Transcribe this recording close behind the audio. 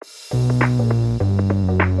Right,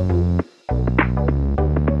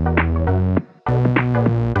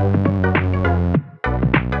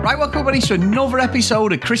 welcome everybody to another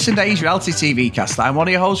episode of Chris and Dave's Reality TV Cast. I'm one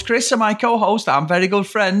of your hosts, Chris, and my co-host, our very good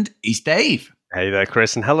friend, is Dave. Hey there,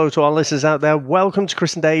 Chris, and hello to our listeners out there. Welcome to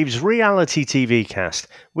Chris and Dave's Reality TV Cast.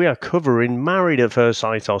 We are covering Married at First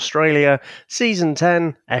Sight Australia, Season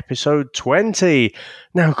 10, Episode 20.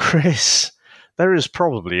 Now, Chris, there is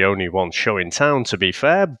probably only one show in town, to be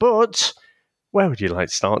fair, but where would you like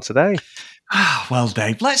to start today? Well,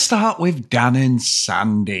 Dave, let's start with Dan and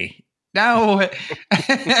Sandy. Now,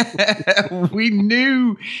 we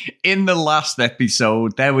knew in the last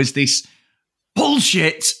episode there was this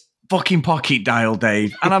bullshit fucking pocket dial,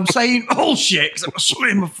 Dave. And I'm saying bullshit because I'm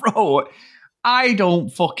sorry in my throat. I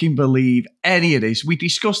don't fucking believe any of this. We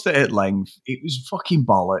discussed it at length. It was fucking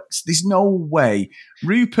bollocks. There's no way.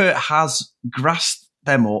 Rupert has grasped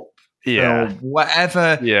them up. Yeah.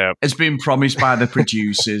 Whatever has been promised by the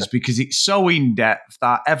producers, because it's so in-depth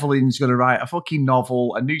that Evelyn's going to write a fucking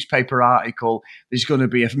novel, a newspaper article. There's going to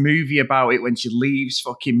be a movie about it when she leaves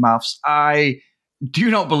fucking maths. I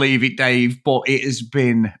do not believe it, Dave, but it has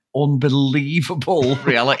been unbelievable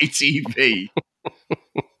reality TV.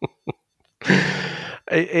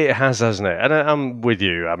 It has, hasn't it? And I'm with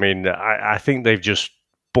you. I mean, I think they've just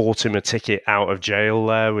bought him a ticket out of jail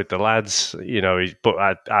there with the lads, you know, but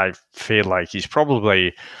I feel like he's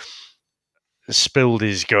probably spilled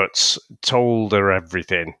his guts, told her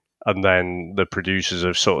everything, and then the producers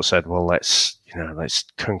have sort of said, well, let's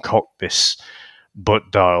concoct this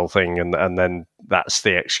butt dial thing, and then that's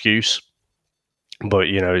the excuse. But,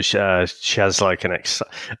 you know, she has like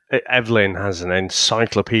Evelyn has an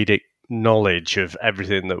encyclopedic knowledge of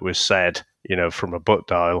everything that was said, you know, from a butt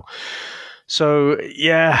dial. So,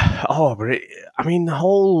 yeah, I mean, the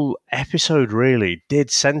whole episode really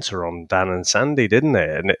did centre on Dan and Sandy, didn't it?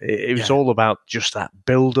 And it was all about just that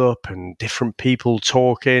build-up and different people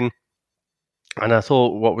talking. And I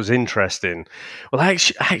thought what was interesting, well,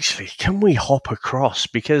 actually, can we hop across?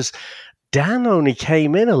 Because Dan only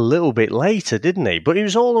came in a little bit later, didn't he? But it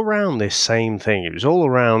was all around this same thing. It was all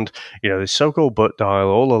around, you know, this so-called butt dial.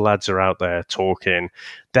 All the lads are out there talking.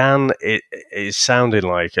 Dan, it sounded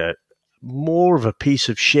like more of a piece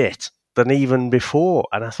of shit than even before,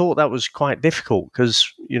 and I thought that was quite difficult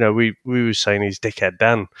because, you know, we were saying he's dickhead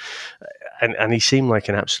Dan, and he seemed like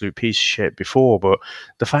an absolute piece of shit before, but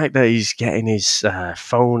the fact that he's getting his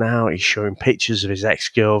phone out, he's showing pictures of his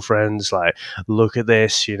ex-girlfriends, like, look at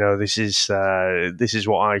this, you know, this is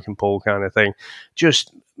what I can pull kind of thing,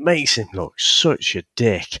 just makes him look such a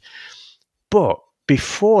dick. But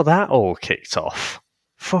before that all kicked off,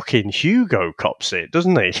 fucking Hugo cops it,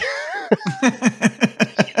 doesn't he?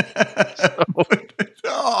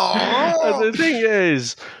 And the thing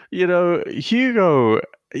is, you know, Hugo,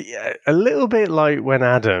 a little bit like when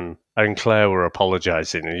Adam and Claire were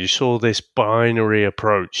apologising, and you saw this binary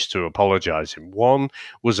approach to apologising. One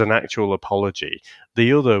was an actual apology.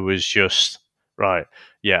 The other was just, right,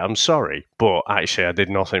 yeah, I'm sorry, but actually I did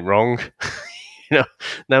nothing wrong. You know,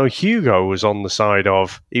 now Hugo was on the side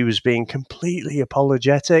of, he was being completely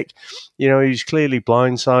apologetic. You know, he was clearly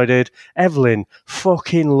blindsided. Evelyn,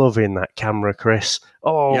 fucking loving that camera, Chris.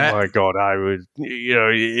 Oh my God, I would, you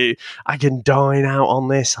know, I can dine out on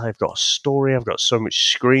this. I've got a story. I've got so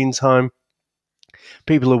much screen time.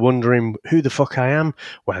 People are wondering who the fuck I am.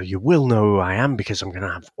 Well, you will know who I am because I'm going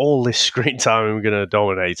to have all this screen time and I'm going to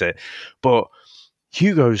dominate it. But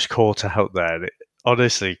Hugo's caught out there.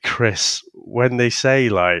 Honestly, Chris, when they say,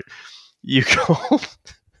 like, you called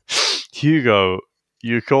Hugo,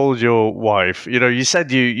 you called your wife, you know, you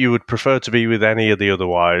said you would prefer to be with any of the other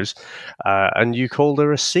wives, and you called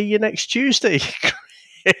her a see you next Tuesday,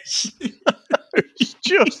 Chris.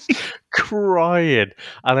 Just crying.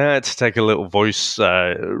 And I had to take a little voice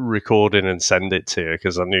recording and send it to you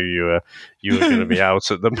because I knew you were going to be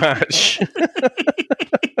out at the match.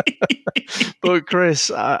 But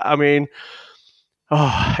Chris, I mean,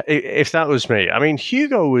 oh, if that was me. I mean,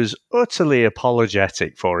 Hugo was utterly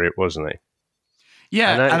apologetic for it, wasn't he?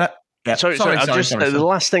 Yeah. Sorry. The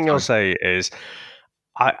last thing I'll say is,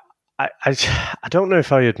 I don't know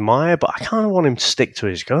if I admire, but I kind of want him to stick to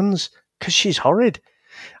his guns because she's horrid.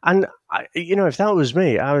 And, you know, if that was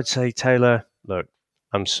me, I would say, Taylor, look,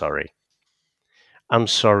 I'm sorry. I'm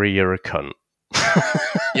sorry you're a cunt.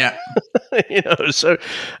 Yeah. You know, so,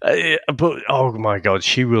 but oh my God,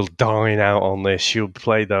 she will dine out on this. She'll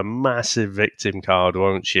play the massive victim card,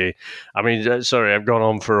 won't she? I mean, sorry, I've gone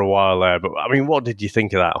on for a while there, but I mean, what did you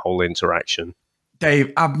think of that whole interaction?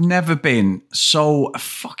 Dave, I've never been so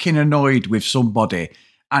fucking annoyed with somebody,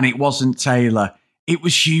 and it wasn't Taylor. It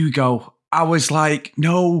was Hugo. I was like,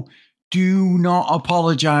 no, do not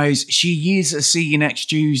apologise. She is a see you next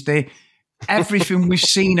Tuesday. Everything we've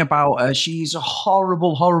seen about her, she's a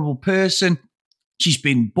horrible, horrible person. She's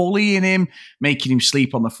been bullying him, making him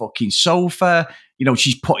sleep on the fucking sofa.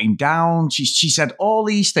 She's put him down. She said all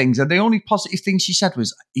these things. And the only positive thing she said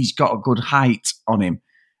was, he's got a good height on him.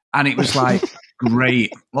 And it was like,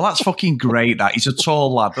 great. Well, that's fucking great, that. He's a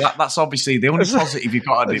tall lad. That's obviously the only positive you've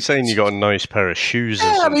got on him. Saying you got a nice pair of shoes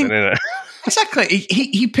or something, innit? Exactly.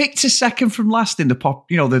 He picked a second from last in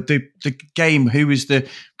the game who was the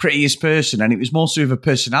prettiest person, and it was more so of a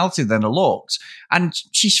personality than a looks. And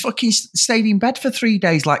she's fucking stayed in bed for 3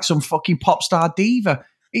 days like some fucking pop star diva.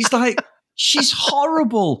 It's like, she's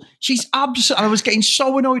horrible. She's absolutely. I was getting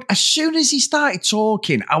so annoyed. As soon as he started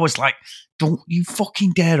talking, I was like, don't you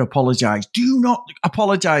fucking dare apologise. Do not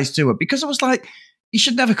apologise to her. Because I was like, you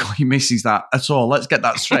should never call your missus that at all. Let's get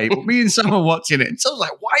that straight. But me and Sam were watching it. And so I was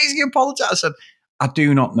like, why is he apologising? I said, I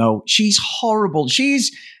do not know. She's horrible. She's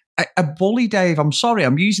a bully, Dave. I'm sorry.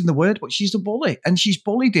 I'm using the word, but she's a bully. And she's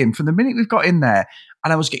bullied him from the minute we've got in there.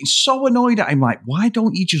 And I was getting so annoyed at him. Like, why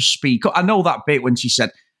don't you just speak? I know that bit when she said,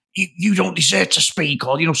 you don't deserve to speak.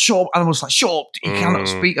 Or, shut up. And I was like, shut up. You cannot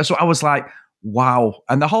speak. So I was like, wow.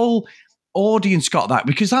 And the whole audience got that,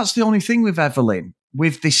 because that's the only thing with Evelyn,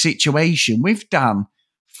 with this situation. With Dan,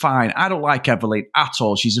 fine. I don't like Evelyn at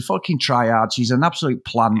all. She's a fucking triad. She's an absolute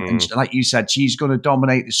plant. And like you said, she's going to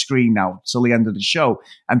dominate the screen now till the end of the show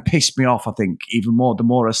and piss me off, I think, even more the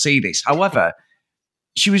more I see this. However,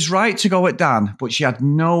 she was right to go at Dan, but she had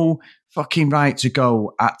no fucking right to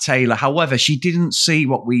go at Taylor. However, she didn't see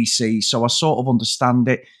what we see, so I sort of understand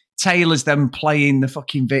it. Taylor's then playing the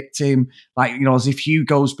fucking victim, like, as if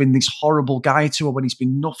Hugo's been this horrible guy to her when he's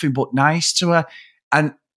been nothing but nice to her.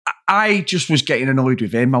 And I just was getting annoyed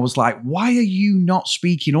with him. I was like, why are you not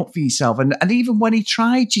speaking up for yourself? And even when he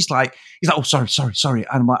tried, he's like, oh, sorry. And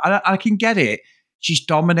I'm like, I can get it. She's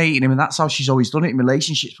dominating him, and that's how she's always done it in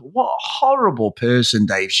relationships. But what a horrible person,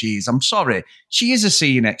 Dave, she is. I'm sorry. She is a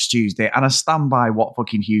see you next Tuesday, and I stand by what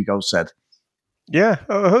fucking Hugo said. Yeah,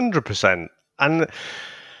 100%. And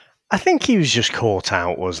I think he was just caught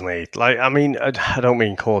out, wasn't he? Like, I mean, I don't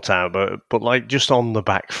mean caught out, but like just on the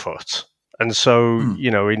back foot. And so,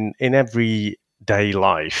 in everyday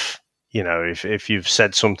life, if you've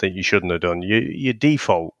said something you shouldn't have done, your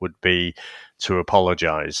default would be to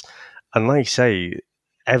apologise. And like you say,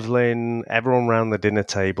 Evelyn, everyone around the dinner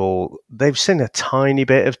table, they've seen a tiny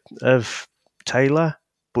bit of Taylor,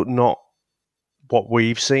 but not what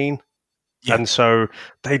we've seen. Yeah. And so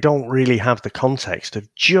they don't really have the context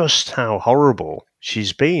of just how horrible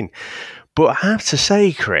she's been. But I have to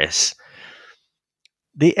say, Chris,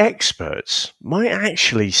 the experts might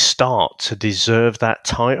actually start to deserve that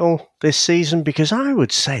title this season, because I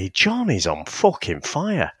would say John is on fucking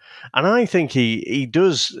fire. And I think he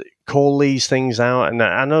does call these things out, and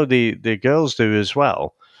I know the girls do as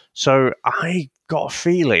well. So I got a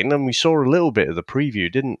feeling, and we saw a little bit of the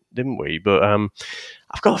preview, didn't we? But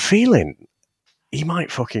I've got a feeling he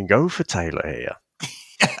might fucking go for Taylor here.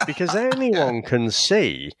 Because anyone can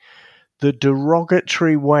see the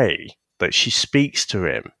derogatory way that she speaks to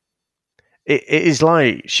him. It is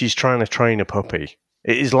like she's trying to train a puppy.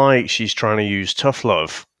 It is like she's trying to use tough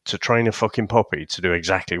love to train a fucking puppy to do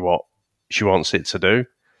exactly what she wants it to do.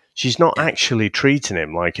 She's not actually treating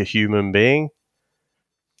him like a human being.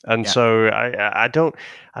 And so I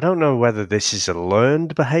don't know whether this is a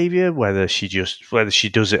learned behavior, whether she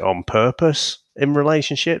does it on purpose in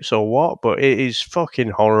relationships or what, but it is fucking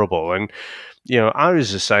horrible. And, I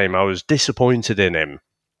was the same. I was disappointed in him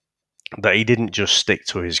that he didn't just stick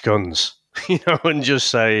to his guns, and just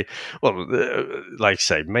say, well, like I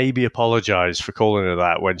say, maybe apologize for calling her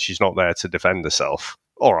that when she's not there to defend herself.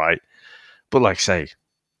 All right. But like I say,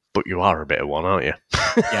 but you are a bit of one, aren't you?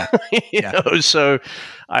 Yeah. So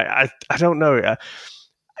I don't know.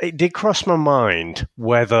 It did cross my mind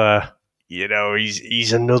whether,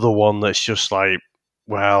 he's another one that's just like,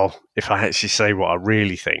 well, if I actually say what I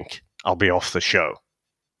really think, I'll be off the show.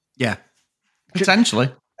 Yeah.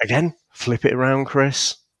 Potentially. Again, flip it around,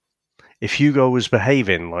 Chris. If Hugo was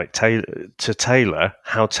behaving like Taylor,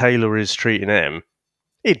 how Taylor is treating him,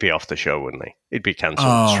 he'd be off the show, wouldn't he? He'd be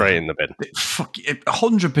cancelled straight in the bin.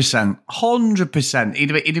 100%.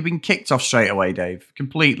 He'd have been kicked off straight away, Dave,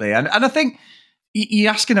 completely. And I think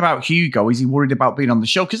you're asking about Hugo. Is he worried about being on the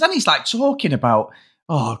show? Because then he's like talking about,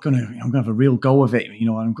 I'm gonna have a real go of it.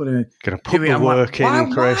 I'm gonna put the work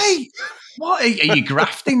in, Chris. Why? What are you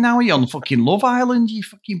grafting now? Are you on fucking Love Island? You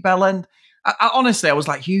fucking bellend. I honestly, I was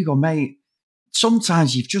like, Hugo, mate,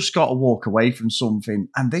 sometimes you've just got to walk away from something,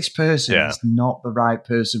 and this person is not the right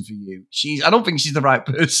person for you. I don't think she's the right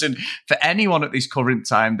person for anyone at this current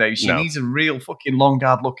time, Dave. She needs a real fucking long,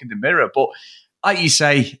 hard look in the mirror. But like you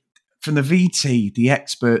say, from the VT, the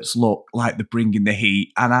experts look like they're bringing the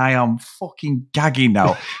heat, and I am fucking gagging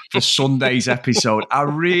now for Sunday's episode. I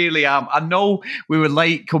really am. I know we were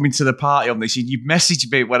late coming to the party on this, and you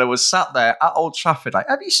messaged me when I was sat there at Old Trafford, like,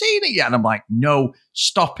 have you seen it yet? And I'm like, no,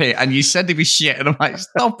 stop it. And you said it was shit, and I'm like,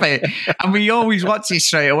 stop it. And we always watch it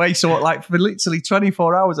straight away. So like for literally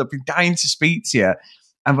 24 hours, I've been dying to speak to you.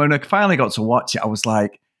 And when I finally got to watch it, I was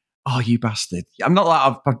like, oh, you bastard! I'm not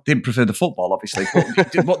like I didn't prefer the football, obviously,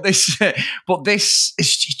 but this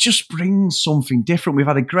it just brings something different. We've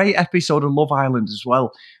had a great episode of Love Island as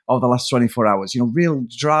well over the last 24 hours. You know, real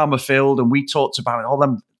drama filled, and we talked about all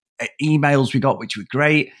them emails we got, which were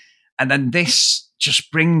great. And then this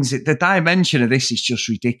just brings it. The dimension of this is just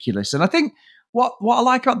ridiculous. And I think what I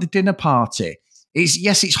like about the dinner party is,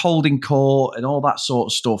 yes, it's holding court and all that sort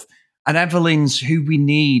of stuff. And Evelyn's who we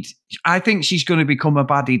need. I think she's going to become a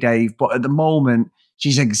baddie, Dave, but at the moment,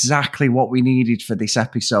 she's exactly what we needed for this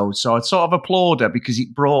episode. So I'd sort of applaud her because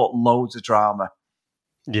it brought loads of drama.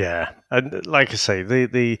 Yeah. And like I say,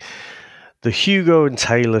 the Hugo and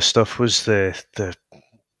Taylor stuff was the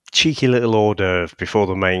cheeky little hors d'oeuvre before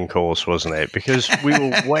the main course, wasn't it? Because we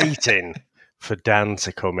were waiting for Dan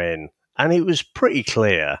to come in, and it was pretty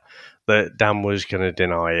clear that Dan was going to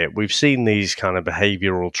deny it. We've seen these kind of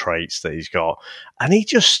behavioural traits that he's got, and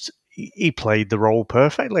he played the role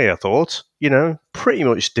perfectly, I thought. You know, pretty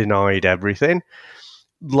much denied everything,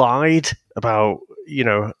 lied about, you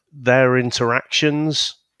know, their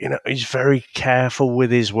interactions. You know, he's very careful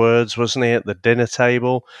with his words, wasn't he, at the dinner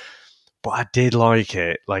table? But I did like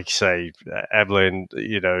it. Like you say, Evelyn,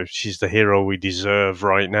 you know, she's the hero we deserve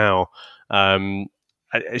right now. When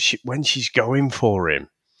she's going for him,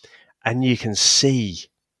 and you can see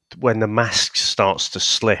when the mask starts to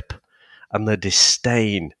slip and the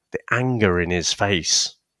disdain, the anger in his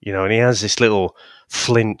face, you know, and he has this little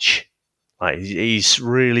flinch, like he's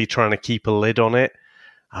really trying to keep a lid on it.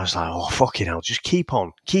 I was like, oh, fucking hell, just keep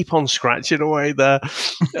on scratching away there.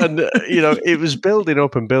 And, you know, it was building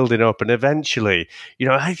up. And eventually, you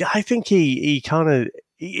know, I think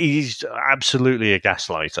he's absolutely a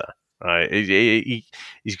gaslighter. Right,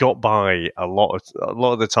 he's got by a lot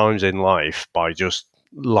of the times in life by just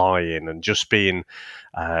lying and just being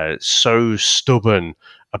so stubborn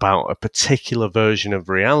about a particular version of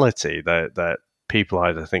reality that people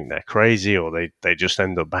either think they're crazy or they just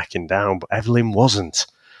end up backing down. But Evelyn wasn't,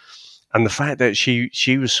 and the fact that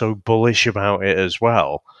she was so bullish about it as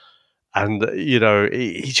well, and you know,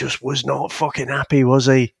 he just was not fucking happy, was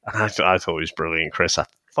he? And I thought it was brilliant, Chris. I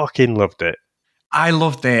fucking loved it. I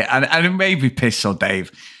loved it, and it made me piss on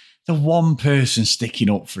Dave. The one person sticking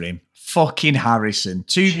up for him, fucking Harrison.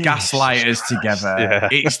 Two gaslighters together. Yeah.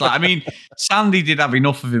 It's like, I mean, Sandy did have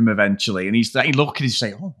enough of him eventually, and he's like, he looked at him and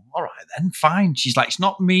say, oh, all right then, fine. She's like, it's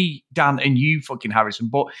not me, Dan, and you, fucking Harrison.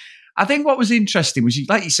 But I think what was interesting was,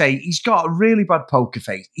 like you say, he's got a really bad poker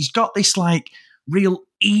face. He's got this like real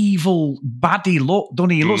evil baddie look, doesn't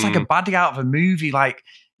he? He looks like a baddie out of a movie, like,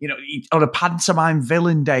 you know, or a pantomime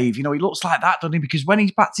villain, Dave. You know, he looks like that, doesn't he? Because when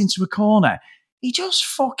he's backed into a corner, he just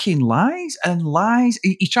fucking lies and lies.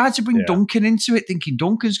 He tried to bring Duncan into it, thinking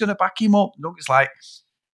Duncan's going to back him up. Duncan's like,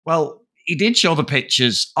 well, he did show the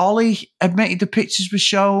pictures. Ollie admitted the pictures were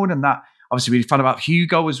shown, and that obviously we found about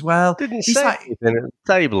Hugo as well. Didn't say anything at the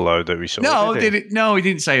table, though, that we saw. No, he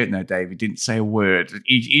didn't say it. No, Dave, he didn't say a word.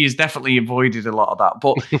 He has definitely avoided a lot of that.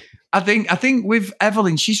 But I think with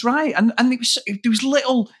Evelyn, she's right, and there was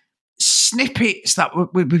little snippets that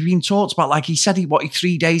we've been talked about. Like he said, he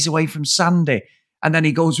 3 days away from Sandy, and then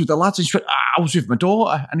he goes with the lads and said, I was with my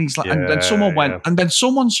daughter, and he's like, and then someone went, and then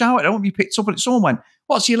someone shouted, I don't know if you picked up on it. Someone went,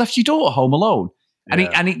 what? So you left your daughter home alone?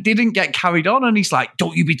 And it didn't get carried on. And he's like,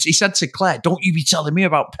 he said to Claire, don't you be telling me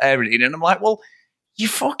about parenting. And I'm like, well, you're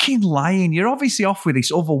fucking lying. You're obviously off with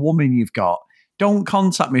this other woman you've got. Don't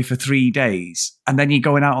contact me for 3 days. And then you're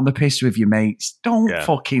going out on the piss with your mates. Don't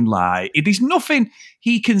fucking lie. There's nothing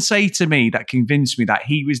he can say to me that convinced me that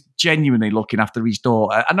he was genuinely looking after his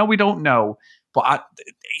daughter. I know we don't know, but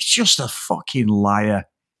it's just a fucking liar.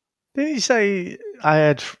 Did he say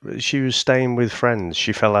she was staying with friends?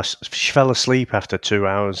 She fell asleep after 2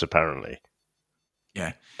 hours, apparently.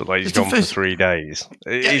 Yeah. But like he's gone for 3 days.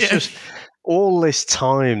 It's just all this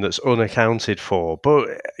time that's unaccounted for.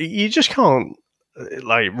 But you just can't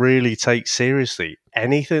like really take seriously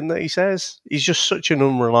anything that he says. He's just such an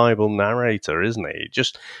unreliable narrator, isn't he?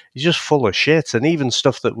 He's just full of shit. And even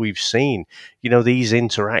stuff that we've seen, you know, these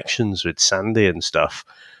interactions with Sandy and stuff.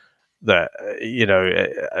 that,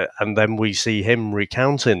 and then we see him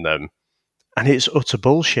recounting them, and it's utter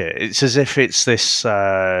bullshit. It's as if it's this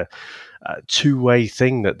two-way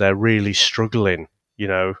thing that they're really struggling,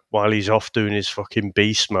 while he's off doing his fucking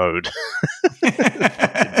beast mode.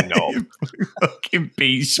 Fucking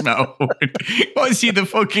beast mode. What is he, the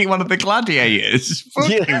fucking one of the gladiators?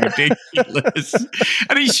 Fucking ridiculous.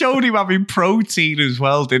 And he showed him having protein as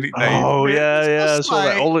well, didn't he? Oh, yeah.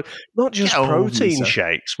 So not just protein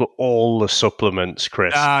shakes, but all the supplements,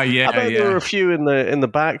 Chris. Yeah. I bet there were a few in the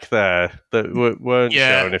back there that weren't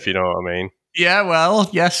shown, if you know what I mean. Yeah, well,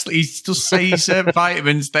 yes, he just says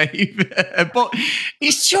vitamins, Dave. But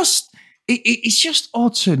it's just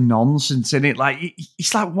utter nonsense, isn't it? Like,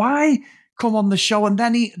 it's like, why come on the show? And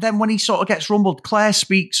then when he sort of gets rumbled, Claire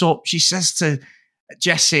speaks up. She says to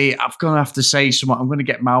Jesse, I'm going to have to say something. I'm going to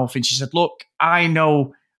get mouth. And she said, look, I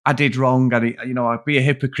know I did wrong. And, I'd be a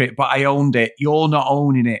hypocrite, but I owned it. You're not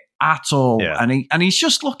owning it at all. Yeah. And he's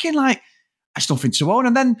just looking like, there's nothing to own.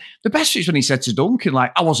 And then the best is when he said to Duncan,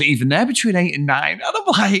 like, I wasn't even there between 8 and 9. And I'm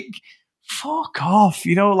like, fuck off.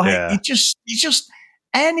 It's just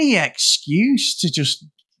any excuse to just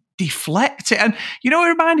deflect it. And, it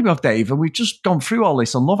reminded me of Dave, and we've just gone through all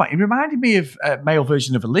this on Love Island. It reminded me of a male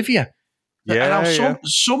version of Olivia. Yeah. And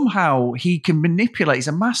somehow he can manipulate. He's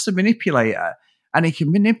a master manipulator, and he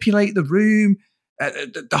can manipulate the room,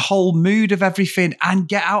 the whole mood of everything, and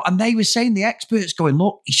get out. And they were saying, the experts going,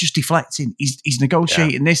 look, he's just deflecting. He's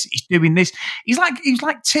negotiating this. He's doing this. He's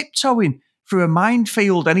like tiptoeing through a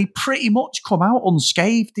minefield, and he pretty much come out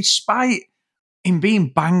unscathed despite him being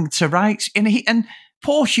banged to rights. And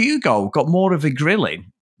poor Hugo got more of a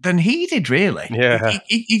grilling than he did, really. Yeah.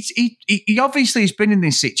 He obviously has been in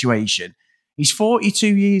this situation. He's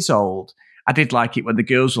 42 years old. I did like it when the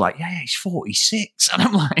girls were like, yeah, he's 46. And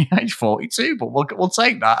I'm like, yeah, he's 42, but we'll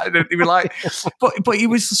take that. And they were like, but he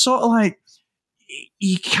was sort of like,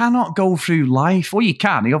 you cannot go through life. Well, you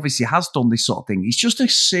can. He obviously has done this sort of thing. He's just a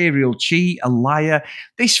serial cheat, a liar.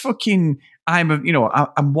 This fucking,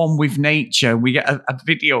 I'm one with nature. We get a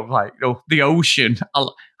video of like, the ocean. I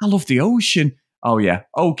love the ocean. Oh, yeah.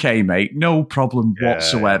 Okay, mate. No problem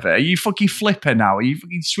whatsoever. Are you fucking flipper now? Are you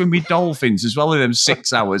fucking swim with dolphins as well in them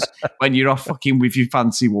 6 hours when you're off fucking with your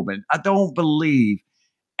fancy woman? I don't believe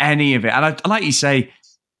any of it. And like you say,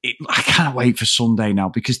 I can't wait for Sunday now,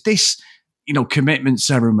 because this, commitment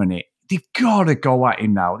ceremony, they've got to go at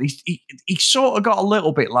him now. He sort of got a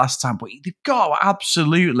little bit last time, but they've got to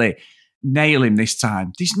absolutely nail him this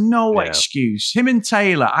time. There's no excuse. Him and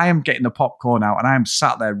Taylor, I am getting the popcorn out, and I am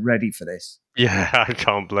sat there ready for this. Yeah, I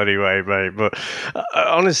can't bloody wait, mate. But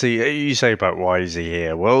honestly, you say about why is he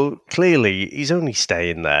here? Well, clearly he's only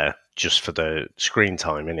staying there just for the screen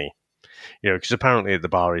time, isn't he? Because apparently at the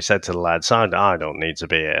bar he said to the lads, I don't need to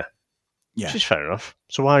be here. Yeah. Which is fair enough.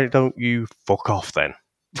 So why don't you fuck off then?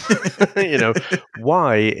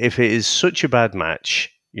 Why, if it is such a bad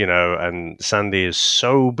match, and Sandy is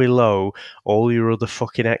so below all your other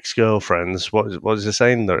fucking ex-girlfriends, what is it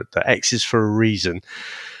saying? The ex is for a reason.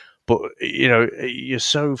 But, you're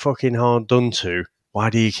so fucking hard done to. Why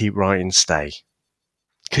do you keep writing stay?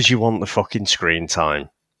 Because you want the fucking screen time.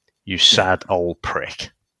 You sad old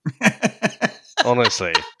prick.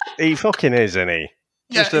 Honestly. He fucking is, isn't he?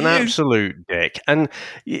 Just an absolute dick. And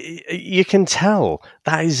you can tell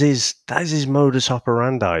that is his modus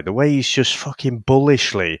operandi. The way he's just fucking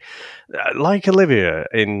bullishly, like Olivia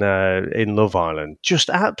in Love Island, just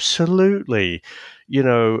absolutely,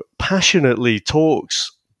 passionately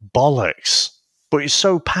talks bollocks, but he's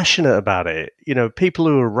so passionate about it. People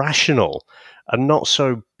who are rational and not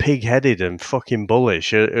so pig-headed and fucking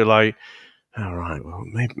bullish are like, all right, well,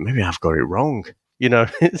 maybe I've got it wrong.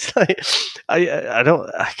 It's like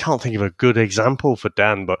I can't think of a good example for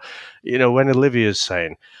Dan, but when Olivia's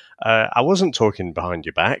saying, I wasn't talking behind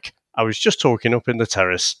your back, I was just talking up in the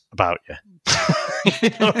terrace about you.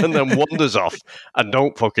 And then wanders off and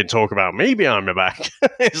don't fucking talk about me behind my back.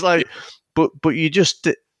 It's like, but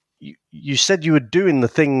you said you were doing the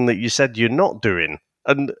thing that you said you're not doing,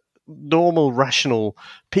 and normal rational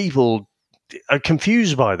people are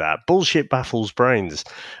confused by that. Bullshit baffles brains.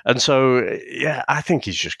 And so, I think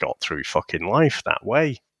he's just got through fucking life that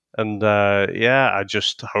way. And I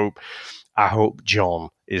just hope John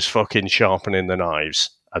is fucking sharpening the knives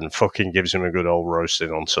and fucking gives him a good old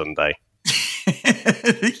roasting on Sunday.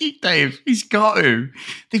 Dave, he's got to.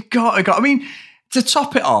 They've got to go. I mean, to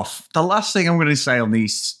top it off, the last thing I'm going to say on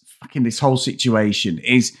this whole situation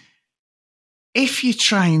is, if you're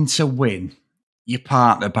trying to win your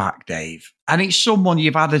partner back, Dave, and it's someone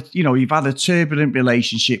you've had a turbulent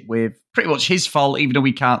relationship with, pretty much his fault, even though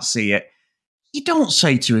we can't see it, you don't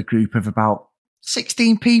say to a group of about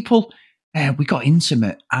 16 people. We got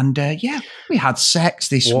intimate, and we had sex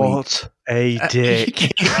this week. What a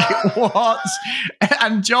dick. What?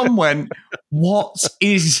 And John went, what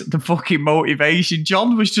is the fucking motivation?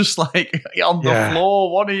 John was just like on the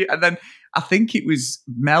floor, wasn't he? And then I think it was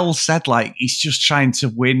Mel said, like, he's just trying to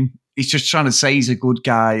win. He's just trying to say he's a good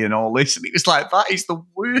guy and all this. And it was like, that is the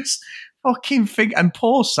worst fucking thing. And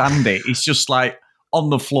poor Sandy is just like on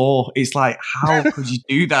the floor. It's like, how could you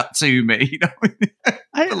do that to me? You know?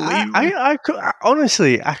 I could,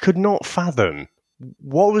 honestly, I could not fathom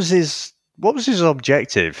what was his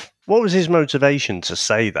objective. What was his motivation to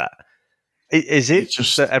say that? Is it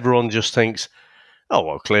just that everyone just thinks, oh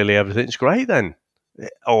well, clearly everything's great then,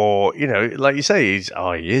 or you know, like you say,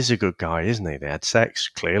 he is a good guy, isn't he? They had sex,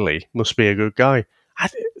 clearly, must be a good guy.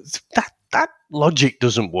 That logic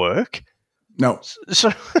doesn't work. No.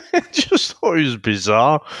 So I just thought it was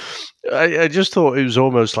bizarre. I just thought it was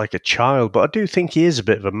almost like a child, but I do think he is a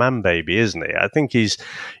bit of a man baby, isn't he? I think he's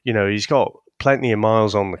got plenty of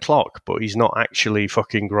miles on the clock, but he's not actually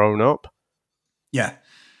fucking grown up. Yeah,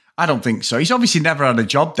 I don't think so. He's obviously never had a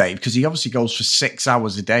job, Dave, because he obviously goes for 6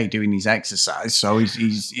 hours a day doing his exercise. So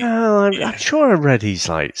I'm sure I read he's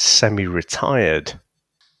like semi-retired.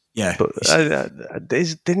 Yeah. But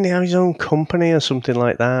didn't he have his own company or something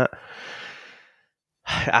like that?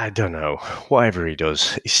 I don't know. Whatever he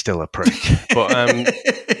does, he's still a prick. But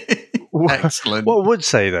excellent. What I would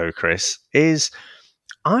say, though, Chris, is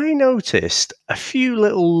I noticed a few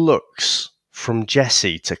little looks from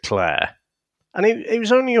Jesse to Claire. And it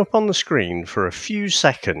was only up on the screen for a few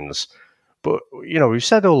seconds. But, you know, we've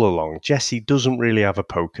said all along, Jesse doesn't really have a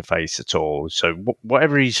poker face at all. So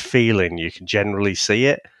whatever he's feeling, you can generally see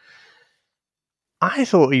it. I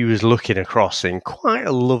thought he was looking across in quite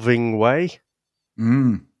a loving way.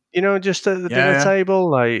 Mm. You know, just at the dinner table,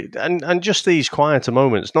 like, and just these quieter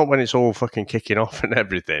moments, not when it's all fucking kicking off and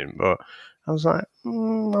everything. But I was like, I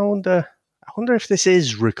wonder if this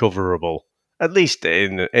is recoverable, at least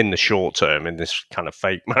in the short term, in this kind of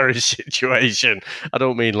fake marriage situation. I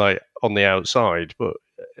don't mean like on the outside, but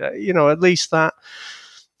you know, at least that,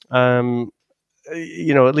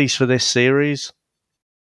 you know, at least for this series.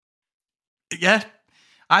 Yeah,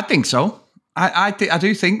 I think so. I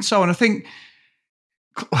do think so, and I think,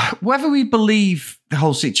 whether we believe the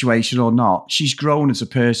whole situation or not, she's grown as a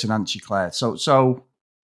person, hasn't she, Claire? So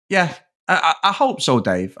yeah, I hope so,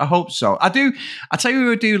 Dave. I hope so. I do. I tell you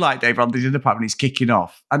who I do like, Dave, on the dinner party when he's kicking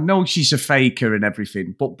off. I know she's a faker and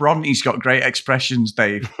everything, but Bronte's got great expressions,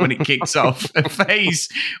 Dave, when it kicks off. Her face,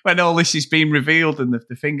 when all this is being revealed, and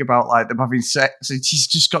the thing about like them having sex, and she's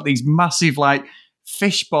just got these massive like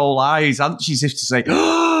fishbowl eyes, hasn't she, as if to say,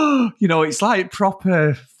 oh, you know, it's like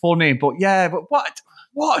proper funny. But yeah, but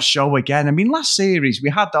what a show again. I mean, last series, we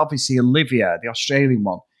had obviously Olivia, the Australian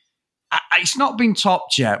one. It's not been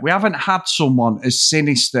topped yet. We haven't had someone as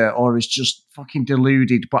sinister or as just fucking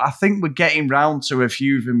deluded, but I think we're getting round to a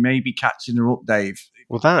few of them maybe catching her up, Dave.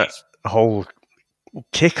 Well, that whole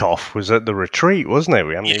kickoff was at the retreat, wasn't it?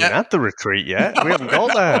 We haven't even had the retreat yet. We haven't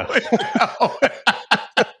got there.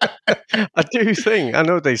 I do think, I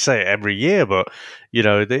know they say it every year, but, you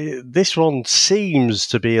know, this one seems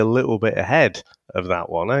to be a little bit ahead of that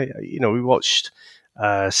one. We watched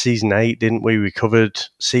season 8, didn't we? We covered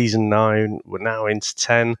season 9. We're now into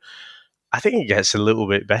 10. I think it gets a little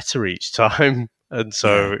bit better each time. And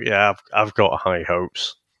so, I've got high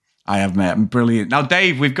hopes. I have, mate. I'm brilliant. Now,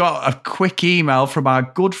 Dave, we've got a quick email from our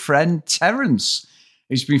good friend Terence,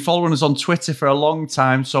 who's been following us on Twitter for a long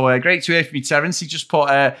time. So great to hear from you, Terence. He just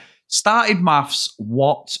put, started maths,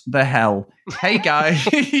 what the hell? Hey, guys.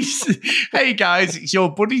 Hey, guys, it's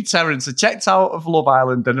your buddy Terence. I checked out of Love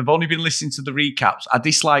Island and I've only been listening to the recaps. I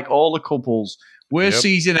dislike all the couples. Worst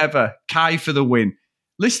season ever. Kai for the win.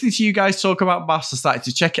 Listening to you guys talk about maths, I started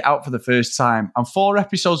to check it out for the first time. I'm 4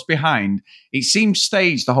 episodes behind. It seems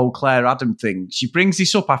staged, the whole Claire Adam thing. She brings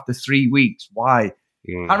this up after 3 weeks. Why?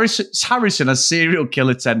 Harrison has serial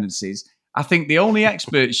killer tendencies. I think the only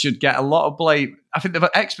experts should get a lot of blame. I think the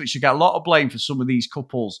experts should get a lot of blame for some of these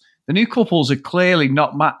couples. The new couples are clearly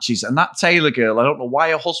not matches. And that Taylor girl, I don't know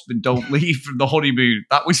why her husband don't leave from the honeymoon.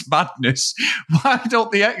 That was madness. Why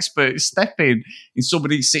don't the experts step in some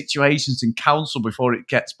of these situations and counsel before it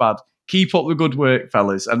gets bad? Keep up the good work,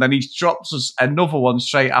 fellas. And then he drops us another one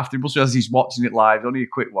straight after. It must be as he's watching it live. Only a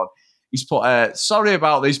quick one. He's put, sorry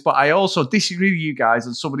about this, but I also disagree with you guys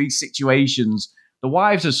on some of these situations. The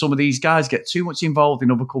wives of some of these guys get too much involved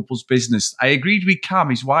in other couples' business. I agreed with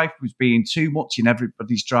Cam. His wife was being too much in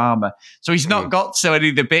everybody's drama. So he's not got to any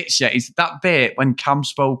of the bits yet. It's that bit when Cam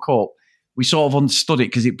spoke up. We sort of understood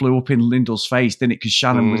it because it blew up in Lyndall's face, didn't it? Because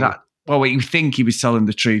Shannon was well, you think he was telling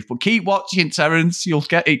the truth. But keep watching, Terence.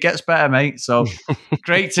 It gets better, mate. So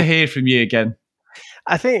great to hear from you again.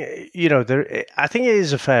 I think, I think it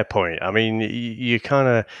is a fair point. I mean, you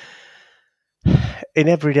kind of, in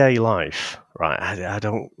everyday life, right, I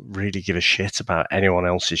don't really give a shit about anyone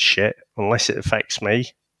else's shit unless it affects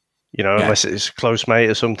me, unless it's a close mate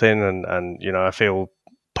or something and I feel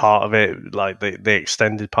part of it, like the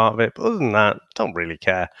extended part of it. But other than that, don't really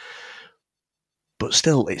care. But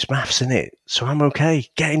still, it's maths, innit? So I'm okay.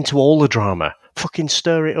 Get into all the drama. Fucking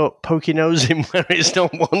stir it up. Poke your nose in where it's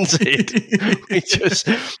not wanted.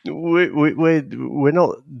 We're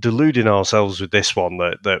not deluding ourselves with this one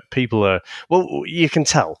that people are... Well, you can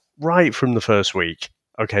tell right from the first week,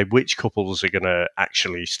 okay, which couples are going to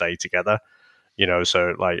actually stay together.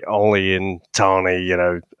 So like Ollie and Tani,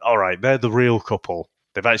 all right, they're the real couple.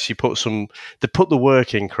 They've actually put the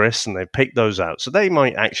work in, Chris, and they've picked those out. So they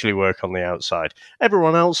might actually work on the outside.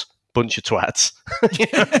 Everyone else, bunch of twats.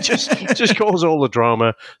 just cause all the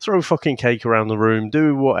drama, throw fucking cake around the room,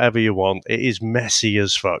 do whatever you want. It is messy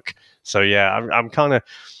as fuck. So yeah, I'm kind of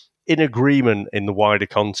in agreement in the wider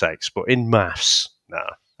context, but in maths, no,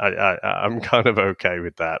 I'm kind of okay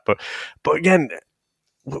with that. But again,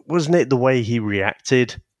 wasn't it the way he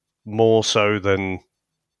reacted more so than...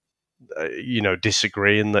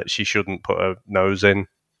 disagreeing that she shouldn't put her nose in?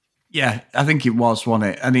 Yeah, I think it was,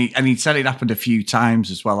 wasn't it? And he said it happened a few times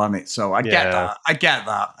as well, hasn't it? So I get that. I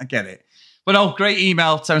get it. But no, great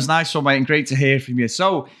email. Sounds nice one, mate, and great to hear from you.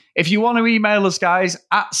 So if you want to email us, guys,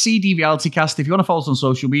 at CDRealitycast, if you want to follow us on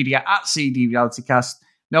social media, at CDRealitycast.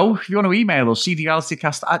 No, if you want to email us,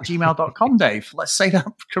 cdrealitycast@gmail.com, Dave. Let's say that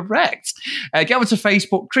correct. Get over to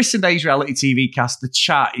Facebook, Chris and Dave's Reality TV Cast. The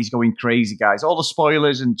chat is going crazy, guys. All the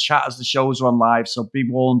spoilers and chat as the shows are on live, so be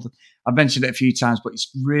warned. I've mentioned it a few times, but it's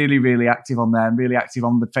really, really active on there and really active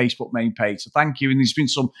on the Facebook main page. So thank you. And there's been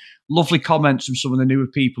some lovely comments from some of the newer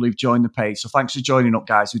people who've joined the page. So thanks for joining up,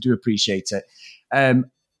 guys. We do appreciate it.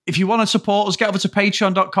 If you want to support us, get over to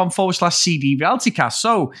patreon.com/CD Realitycast.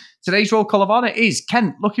 So today's roll call of honour is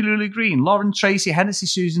Kent, Lucky Lulu Green, Lauren, Tracy, Hennessy,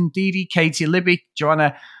 Susan, Dee Dee, Katie, Libby,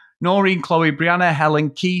 Joanna, Noreen, Chloe, Brianna, Helen,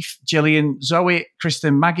 Keith, Gillian, Zoe,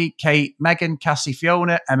 Kristen, Maggie, Kate, Megan, Cassie,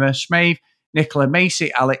 Fiona, Emma, Schmave, Nicola,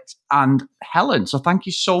 Macy, Alex, and Helen. So thank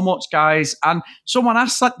you so much, guys. And someone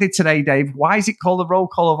asked that today, Dave, why is it called the roll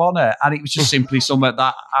call of honour? And it was just simply something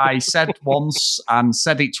that I said once and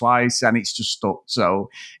said it twice, and it's just stuck. So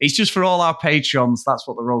it's just for all our Patreons. That's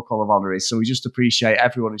what the roll call of honour is. So we just appreciate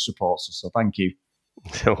everyone who supports us. So thank you.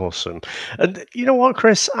 Awesome. And you know what,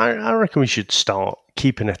 Chris? I reckon we should start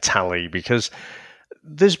keeping a tally, because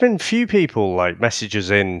there's been few people like messages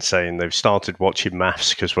in saying they've started watching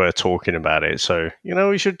maths because we're talking about it. So,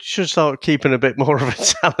 we should start keeping a bit more of a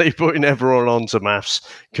tally, putting everyone onto maths,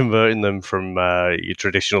 converting them from your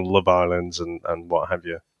traditional Love Islands and what have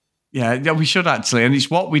you. Yeah, we should actually. And it's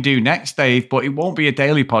what we do next, Dave, but it won't be a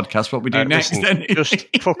daily podcast. What we do next. Listen, just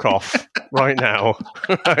fuck off right now.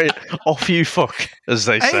 Right? Off you fuck, as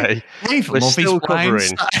they say. Dave, we're still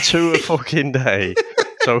covering 2 a fucking day.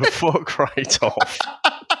 So fuck right off.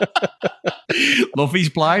 Love is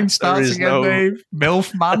Blind starts again, Dave.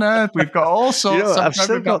 MILF Manor. We've got all sorts. I've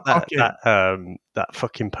still got that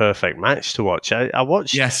fucking Perfect Match to watch. I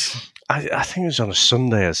watched. Yes. I think it was on a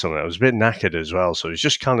Sunday or something. I was a bit knackered as well, so I was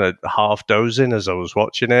just kind of half dozing as I was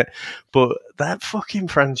watching it. But that fucking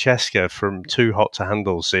Francesca from Too Hot to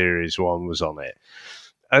Handle series 1 was on it,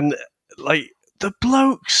 and like the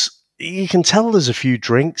blokes. You can tell there's a few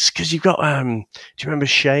drinks because you've got. Do you remember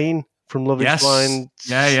Shane from Love Is Blind?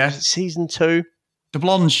 Yeah. Season 2. The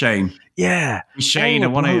blonde Shane. Yeah,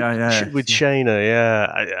 Shayna, wasn't he? With Shayna,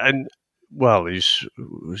 yeah, and well,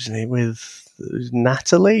 wasn't he with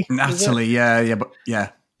Natalie? Natalie, yeah.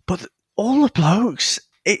 But all the blokes,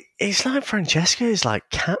 it's like Francesca is like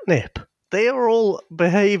catnip. They are all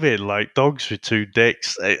behaving like dogs with 2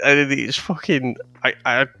 dicks. And it's fucking.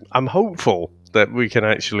 I'm hopeful that we can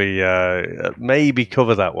actually maybe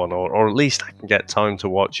cover that one, or at least I can get time to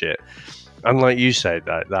watch it. And like you said,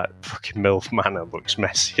 that fucking MILF Manor looks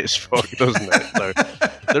messy as fuck, doesn't it? So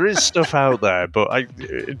there is stuff out there, but I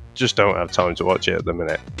just don't have time to watch it at the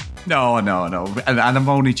minute. No. And I'm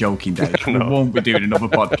only joking, Dave. We won't be doing another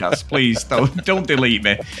podcast. Please don't delete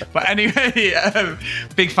me. But anyway,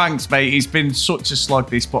 big thanks, mate. It's been such a slog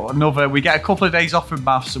this, but we get a couple of days off from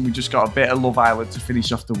maths and we just got a bit of Love Island to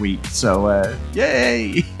finish off the week. So,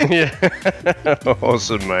 yay! Yeah.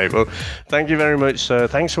 Awesome, mate. Well, thank you very much, sir.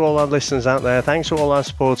 Thanks to all our listeners out there. Thanks to all our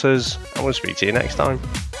supporters. And we'll speak to you next time.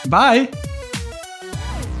 Bye.